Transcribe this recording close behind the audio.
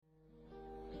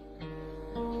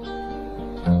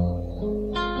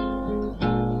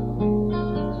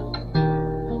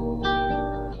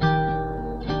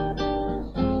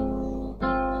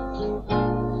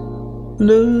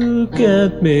Look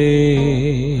at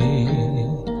me,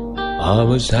 I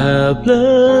was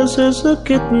helpless as a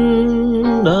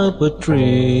kitten up a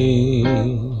tree,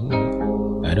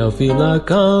 and I feel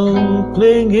like I'm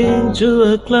clinging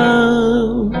to a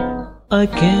cloud. I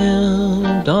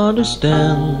can't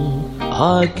understand,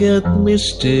 I get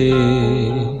misty,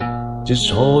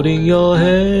 just holding your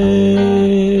hand.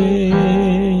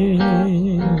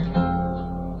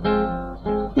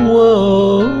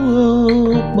 Walk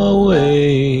my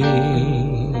way,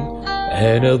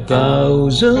 and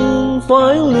 1,000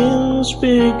 violins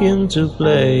begin to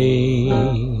play,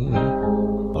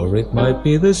 or it might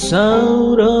be the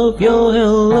sound of your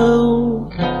hello,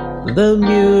 the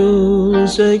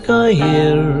music I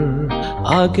hear.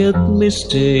 I get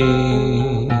misty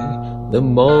the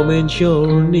moment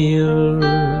you're near.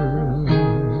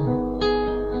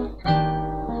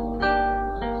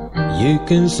 You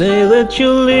can say that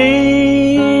you're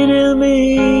leading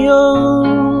me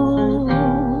on,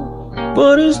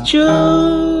 but it's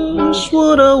just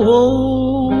what I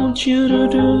want you to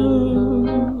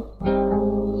do.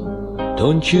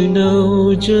 Don't you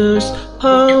know just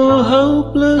how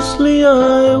hopelessly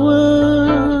I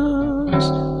was?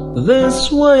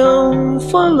 That's why I'm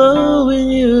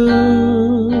following you.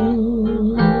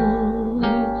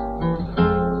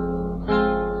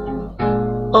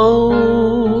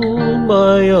 On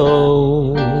my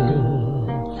own,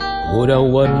 would I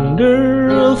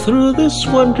wander through this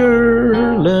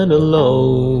wonderland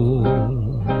alone,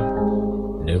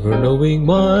 never knowing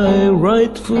my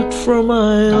right foot from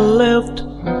my left,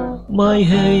 my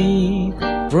hate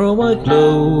from my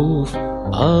glove?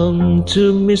 I'm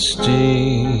too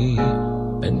misty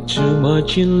and too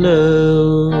much in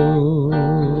love.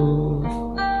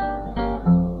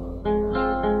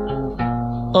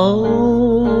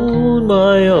 On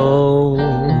my own,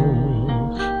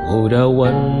 would I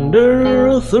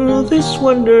wander through this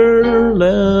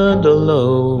wonderland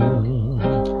alone,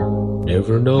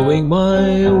 never knowing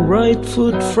my right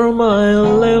foot from my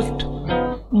left,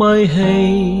 my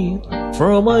hate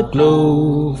from my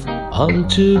glove? I'm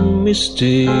too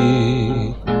misty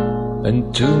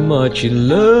and too much in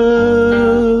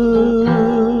love.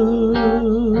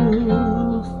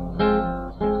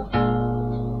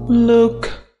 Look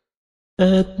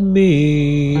at me.